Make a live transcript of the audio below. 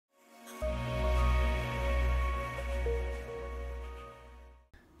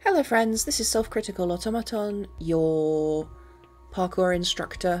Hello friends, this is Self-Critical Automaton, your parkour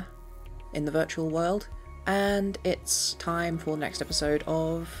instructor in the virtual world, and it's time for the next episode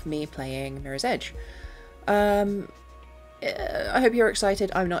of me playing Mirror's Edge. I hope you're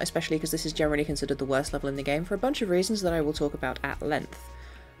excited. I'm not, especially because this is generally considered the worst level in the game for a bunch of reasons that I will talk about at length.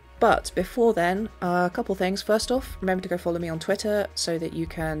 But before then, a couple things. First off, remember to go follow me on Twitter so that you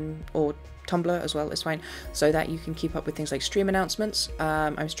can, or Tumblr as well, it's fine, so that you can keep up with things like stream announcements.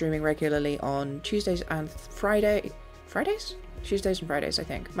 I'm streaming regularly on Tuesdays and Fridays? Tuesdays and Fridays, I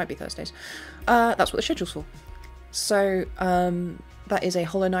think. Might be Thursdays. That's what the schedule's for. So, that is a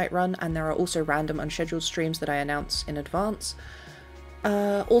Hollow Knight run, and there are also random unscheduled streams that I announce in advance.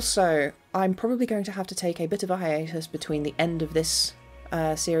 Also, I'm probably going to have to take a bit of a hiatus between the end of this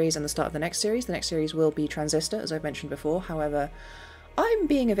series and the start of the next series. The next series will be Transistor, as I've mentioned before. However, I'm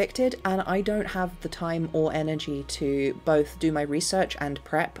being evicted and I don't have the time or energy to both do my research and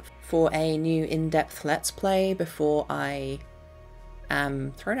prep for a new in-depth Let's Play before I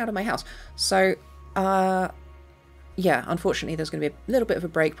am thrown out of my house. So, yeah, unfortunately there's going to be a little bit of a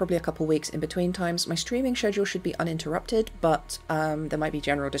break, probably a couple weeks in between times. My streaming schedule should be uninterrupted, but there might be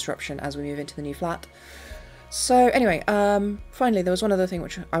general disruption as we move into the new flat. So anyway, finally there was one other thing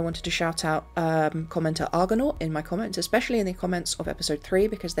which I wanted to shout out commenter Argonaut in my comments, especially in the comments of episode 3,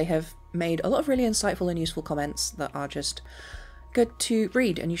 because they have made a lot of really insightful and useful comments that are just good to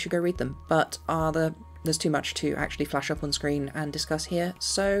read, and you should go read them. But there's too much to actually flash up on screen and discuss here,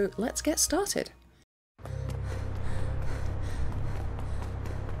 so let's get started.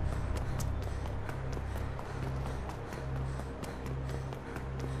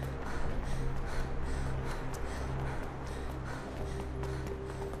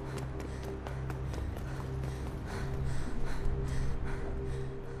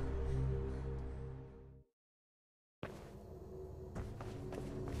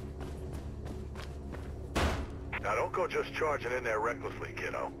 Now don't go just charging in there recklessly,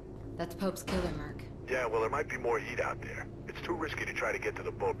 kiddo. That's Pope's killer, Merc. Yeah, well, there might be more heat out there. It's too risky to try to get to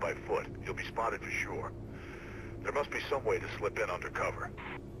the boat by foot. You'll be spotted for sure. There must be some way to slip in undercover.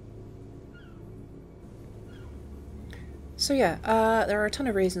 So yeah, there are a ton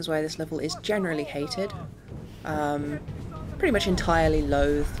of reasons why this level is generally hated. Pretty much entirely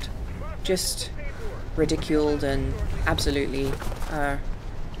loathed. Just ridiculed and absolutely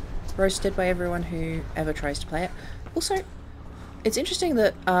roasted by everyone who ever tries to play it. Also, it's interesting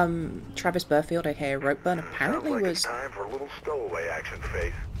that Travis Burfield, aka Ropeburn, apparently Sounds like was it's time for a little stowaway action,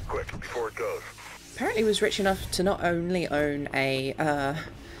 Faith. Quick, before it goes. apparently was rich enough to not only own a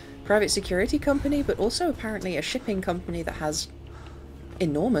private security company, but also apparently a shipping company that has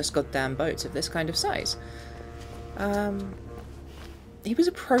enormous goddamn boats of this kind of size. He was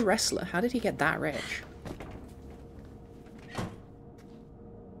a pro wrestler. How did he get that rich?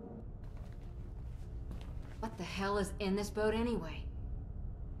 What the hell is in this boat anyway?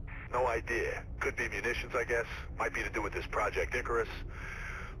 No idea. Could be munitions, I guess. Might be to do with this Project Icarus.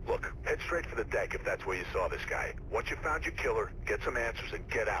 Look, head straight for the deck if that's where you saw this guy. Once you found your killer, get some answers and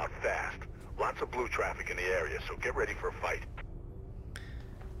get out fast. Lots of blue traffic in the area, so get ready for a fight.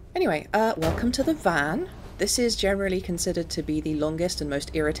 Anyway, welcome to the van. This is generally considered to be the longest and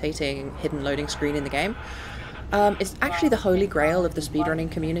most irritating hidden loading screen in the game. It's actually the holy grail of the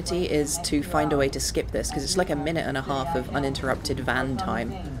speedrunning community is to find a way to skip this, because it's like a minute and a half of uninterrupted van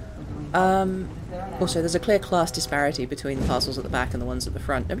time. Also, there's a clear class disparity between the parcels at the back and the ones at the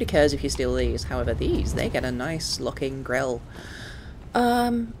front. Nobody cares if you steal these, however these, they get a nice locking grill.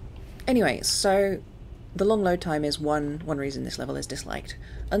 Anyway, so the long load time is one reason this level is disliked.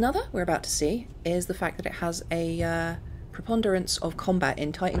 Another, we're about to see, is the fact that it has a preponderance of combat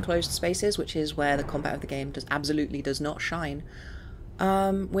in tight enclosed spaces, which is where the combat of the game absolutely does not shine,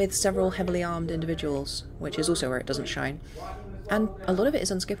 with several heavily armed individuals, which is also where it doesn't shine, and a lot of it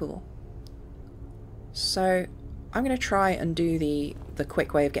is unskippable. So I'm going to try and do the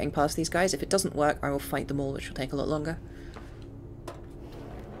quick way of getting past these guys. If it doesn't work, I will fight them all, which will take a lot longer.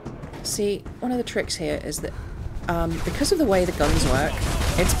 See, one of the tricks here is that because of the way the guns work,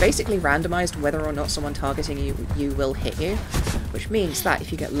 it's basically randomized whether or not someone targeting you will hit you, which means that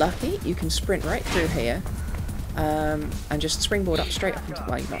if you get lucky, you can sprint right through here and just springboard up straight up into,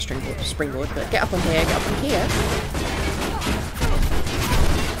 well, not springboard, but get up on here, get up on here.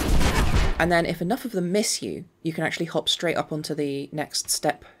 And then if enough of them miss you, you can actually hop straight up onto the next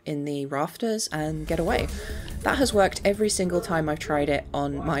step in the rafters and get away. That has worked every single time I've tried it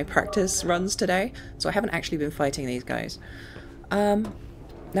on my practice runs today, so I haven't actually been fighting these guys. Now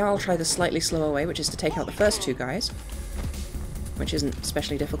I'll try the slightly slower way, which is to take out the first two guys, which isn't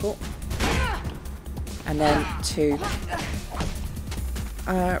especially difficult. And then to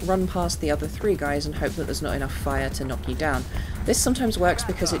run past the other 3 guys and hope that there's not enough fire to knock you down. This sometimes works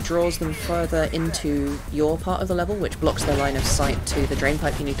because it draws them further into your part of the level, which blocks their line of sight to the drain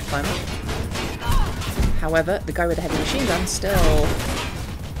pipe you need to climb up. However, the guy with the heavy machine gun still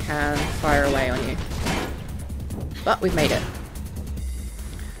can fire away on you. But we've made it.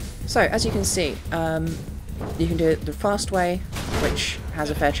 So, as you can see, you can do it the fast way, which has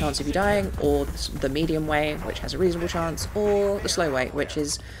a fair chance of you dying, or the medium way, which has a reasonable chance, or the slow way, which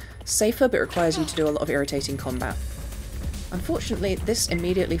is safer but requires you to do a lot of irritating combat. Unfortunately, this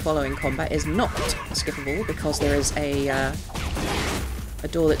immediately following combat is not skippable because there is a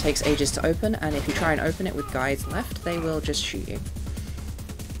door that takes ages to open, and if you try and open it with guides left, they will just shoot you.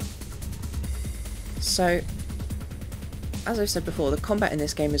 So, as I've said before, the combat in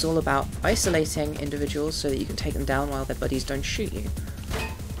this game is all about isolating individuals so that you can take them down while their buddies don't shoot you.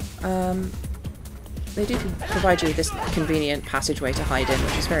 They do provide you with this convenient passageway to hide in,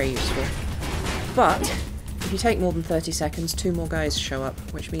 which is very useful. But if you take more than 30 seconds, 2 more guys show up,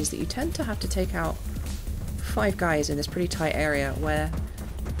 which means that you tend to have to take out 5 guys in this pretty tight area where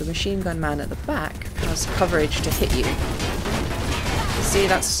the machine gun man at the back has coverage to hit you. See,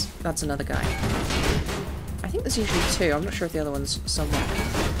 that's another guy. I think there's usually 2, I'm not sure if the other one's somewhere.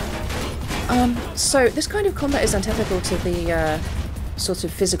 So this kind of combat is antithetical to the sort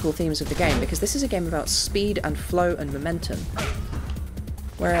of physical themes of the game, because this is a game about speed and flow and momentum.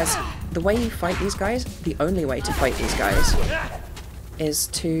 Whereas the way you fight these guys, the only way to fight these guys, is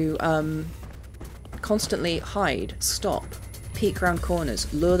to constantly hide, stop, peek around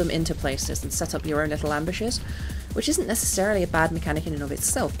corners, lure them into places and set up your own little ambushes, which isn't necessarily a bad mechanic in and of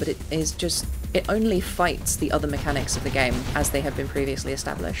itself, but it is just, it only fights the other mechanics of the game as they have been previously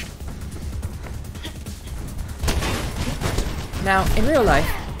established. Now, in real life,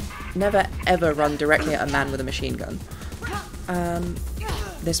 never ever run directly at a man with a machine gun.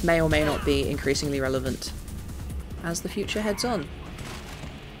 This may or may not be increasingly relevant as the future heads on.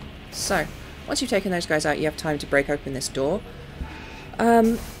 So, once you've taken those guys out, you have time to break open this door.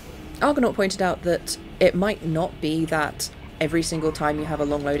 Argonaut pointed out that it might not be that every single time you have a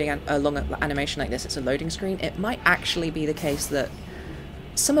long animation like this, it's a loading screen. It might actually be the case that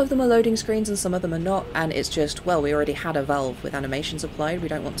some of them are loading screens and some of them are not, and it's just, well, we already had a valve with animations applied, we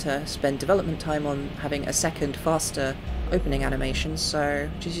don't want to spend development time on having a second, faster opening animation, so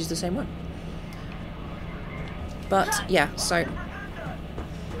just use the same one. But, yeah, so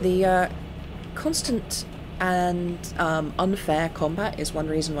the constant and unfair combat is one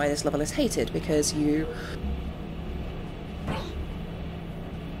reason why this level is hated, because you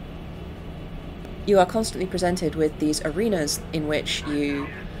are constantly presented with these arenas in which you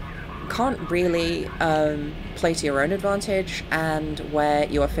can't really play to your own advantage, and where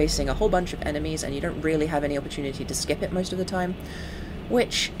you are facing a whole bunch of enemies and you don't really have any opportunity to skip it most of the time,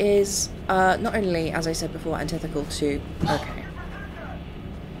 which is not only, as I said before, antithetical to... Okay.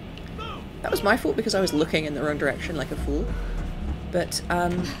 That was my fault because I was looking in the wrong direction like a fool. But,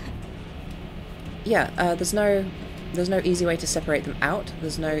 yeah, there's no easy way to separate them out.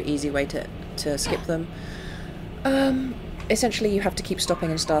 There's no easy way to skip them. Essentially you have to keep stopping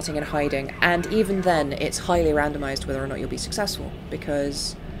and starting and hiding, and even then it's highly randomized whether or not you'll be successful,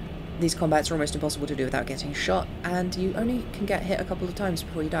 because these combats are almost impossible to do without getting shot, and you only can get hit a couple of times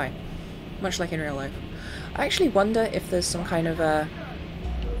before you die, much like in real life. I actually wonder if there's some kind of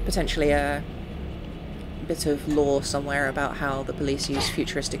potentially a bit of lore somewhere about how the police use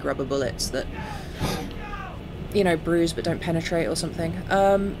futuristic rubber bullets that, you know, bruise but don't penetrate or something,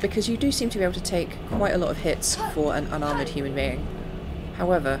 because you do seem to be able to take quite a lot of hits for an unarmoured human being.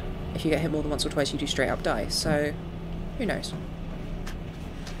 However, if you get hit more than once or twice, you do straight up die, so who knows.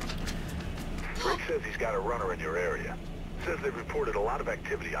 Rick says he's got a runner in your area. Says they've reported a lot of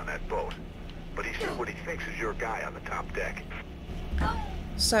activity on that boat, but he's seen what he thinks is your guy on the top deck.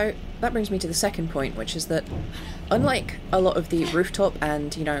 So that brings me to the second point, which is that unlike a lot of the rooftop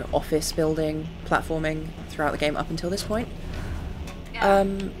and, you know, office building platforming throughout the game up until this point,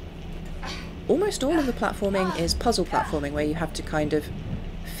 almost all of the platforming is puzzle platforming, where you have to kind of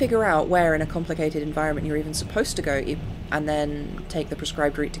figure out where in a complicated environment you're even supposed to go and then take the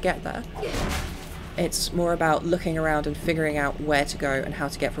prescribed route to get there. It's more about looking around and figuring out where to go and how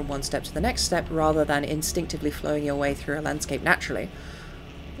to get from one step to the next step, rather than instinctively flowing your way through a landscape naturally.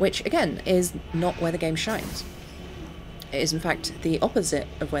 Which, again, is not where the game shines. It is, in fact, the opposite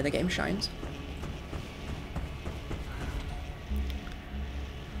of where the game shines.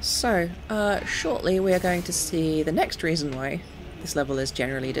 So, shortly we are going to see the next reason why this level is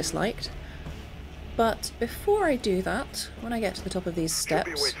generally disliked. But before I do that, when I get to the top of these steps...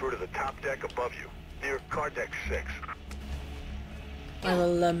 Should be a way through to the top deck above you, near car deck 6. I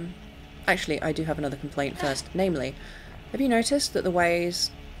will, actually, I do have another complaint first. Namely, have you noticed that the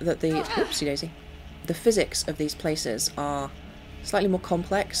ways that oopsie daisy, the physics of these places are slightly more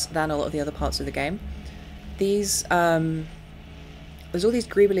complex than a lot of the other parts of the game? These, there's all these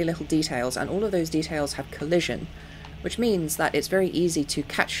greebly little details, and all of those details have collision, which means that it's very easy to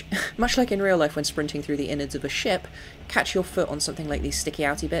catch, much like in real life when sprinting through the innards of a ship, catch your foot on something like these sticky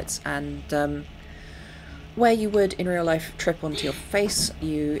outy bits, and where you would in real life trip onto your face,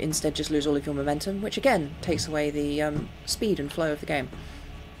 you instead just lose all of your momentum, which again takes away the speed and flow of the game.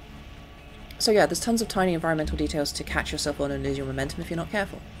 So yeah, there's tons of tiny environmental details to catch yourself on and lose your momentum if you're not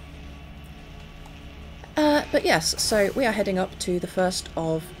careful. But yes, so we are heading up to the first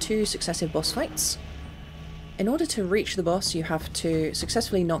of 2 successive boss fights. In order to reach the boss, you have to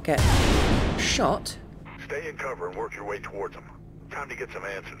successfully not get shot. Stay in cover and work your way towards them. Time to get some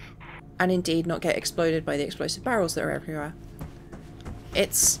answers. And indeed not get exploded by the explosive barrels that are everywhere.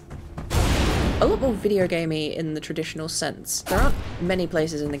 It's a lot more video gamey in the traditional sense. There aren't many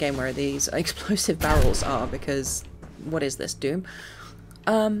places in the game where these explosive barrels are, because what is this, Doom?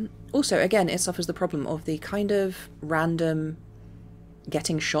 Also, again, it suffers the problem of the kind of random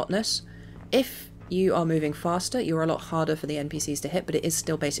getting shotness. If you are moving faster, you're a lot harder for the NPCs to hit, but it is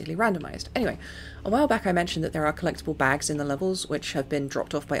still basically randomized. Anyway, a while back I mentioned that there are collectible bags in the levels which have been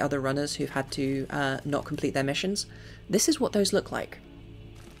dropped off by other runners who've had to not complete their missions. This is what those look like.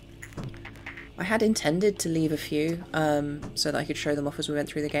 I had intended to leave a few so that I could show them off as we went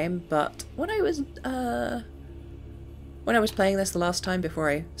through the game, but when I was playing this the last time before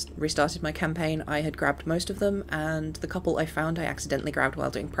I restarted my campaign, I had grabbed most of them, and the couple I found I accidentally grabbed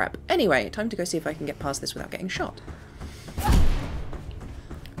while doing prep. Anyway, time to go see if I can get past this without getting shot.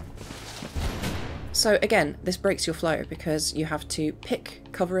 So again, this breaks your flow because you have to pick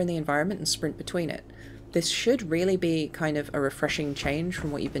cover in the environment and sprint between it. This should really be kind of a refreshing change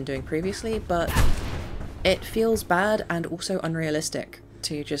from what you've been doing previously, but it feels bad and also unrealistic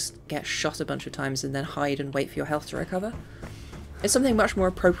to just get shot a bunch of times and then hide and wait for your health to recover. It's something much more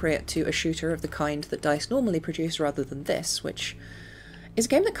appropriate to a shooter of the kind that DICE normally produce rather than this, which is a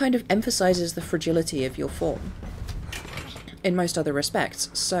game that kind of emphasises the fragility of your form in most other respects.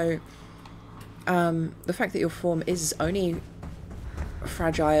 So the fact that your form is only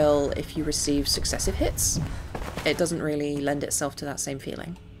fragile if you receive successive hits, it doesn't really lend itself to that same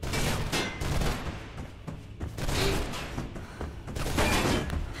feeling.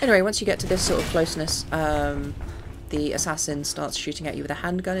 Anyway, once you get to this sort of closeness, the assassin starts shooting at you with a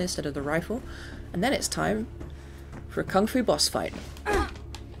handgun instead of the rifle, and then it's time for a kung fu boss fight.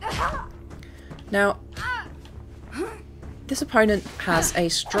 Now, this opponent has a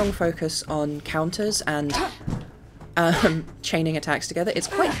strong focus on counters and chaining attacks together. It's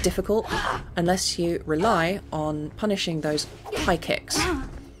quite difficult unless you rely on punishing those high kicks.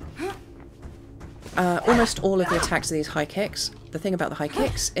 Almost all of the attacks are these high kicks. The thing about the high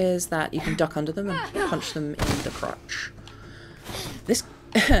kicks is that you can duck under them and punch them in the crotch. This,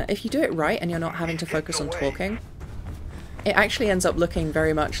 if you do it right and you're not having to focus on talking, it actually ends up looking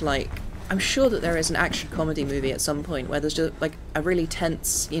very much like, I'm sure that there is an action comedy movie at some point where there's just like a really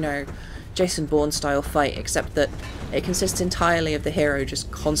tense, you know, Jason Bourne style fight, except that it consists entirely of the hero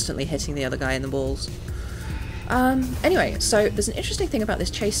just constantly hitting the other guy in the balls. Anyway, so there's an interesting thing about this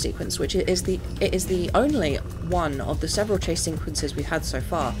chase sequence, which it is the only one of the several chase sequences we've had so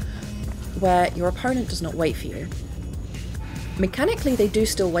far where your opponent does not wait for you. Mechanically, they do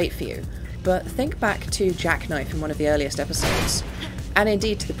still wait for you, but think back to Jackknife in one of the earliest episodes, and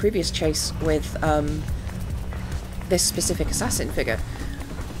indeed to the previous chase with this specific assassin figure.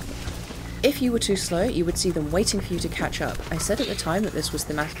 If you were too slow, you would see them waiting for you to catch up. I said at the time that this was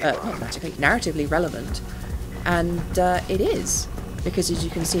narratively relevant. And it is, because as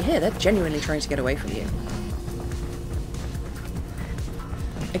you can see here, they're genuinely trying to get away from you.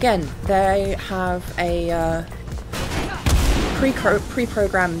 Again, they have a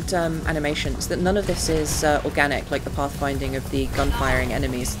pre-programmed animations, that none of this is organic, like the pathfinding of the gun-firing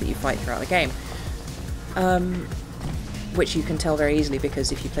enemies that you fight throughout the game. Which you can tell very easily,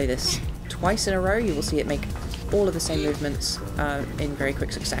 because if you play this twice in a row, you will see it make all of the same movements in very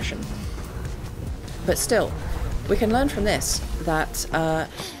quick succession. But still, we can learn from this that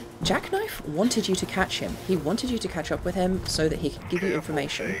Jackknife wanted you to catch him. He wanted you to catch up with him so that he could give you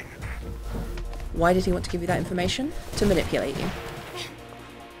information. Why did he want to give you that information? To manipulate you.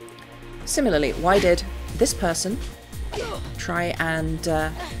 Similarly, why did this person try and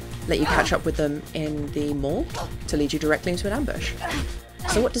let you catch up with them in the mall? To lead you directly into an ambush.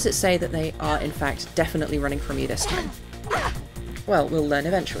 So what does it say that they are in fact definitely running from you this time? Well, we'll learn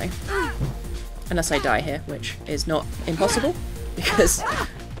eventually. Unless I die here, which is not impossible. because...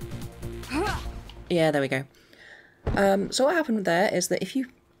 Yeah, there we go. So what happened there is that if you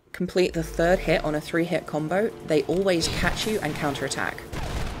complete the 3rd hit on a 3-hit combo, they always catch you and counterattack.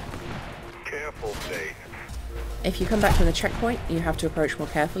 Careful, Nate. If you come back from the checkpoint, you have to approach more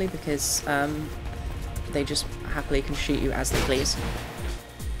carefully because they just happily can shoot you as they please.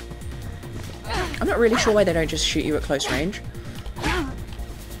 I'm not really sure why they don't just shoot you at close range.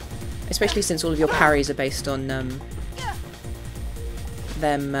 Especially since all of your parries are based on them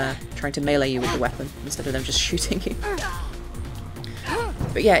trying to melee you with the weapon instead of them just shooting you.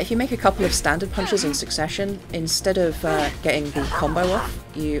 But yeah, if you make a couple of standard punches in succession, instead of getting the combo off,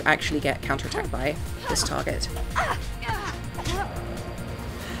 you actually get counterattacked by this target.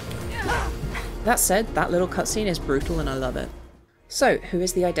 That said, that little cutscene is brutal and I love it. So, who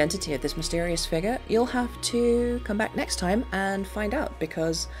is the identity of this mysterious figure? You'll have to come back next time and find out,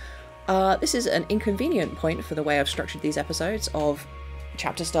 because this is an inconvenient point for the way I've structured these episodes of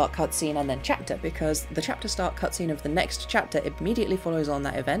chapter start cutscene and then chapter, because the chapter start cutscene of the next chapter immediately follows on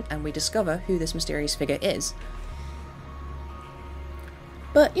that event and we discover who this mysterious figure is.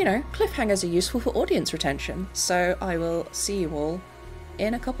 But, you know, cliffhangers are useful for audience retention, so I will see you all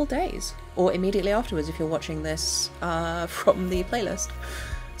in a couple days, or immediately afterwards if you're watching this from the playlist.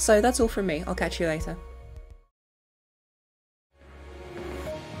 So that's all from me. I'll catch you later.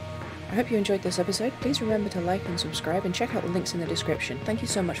 I hope you enjoyed this episode. Please remember to like and subscribe and check out the links in the description. Thank you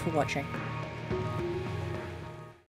so much for watching.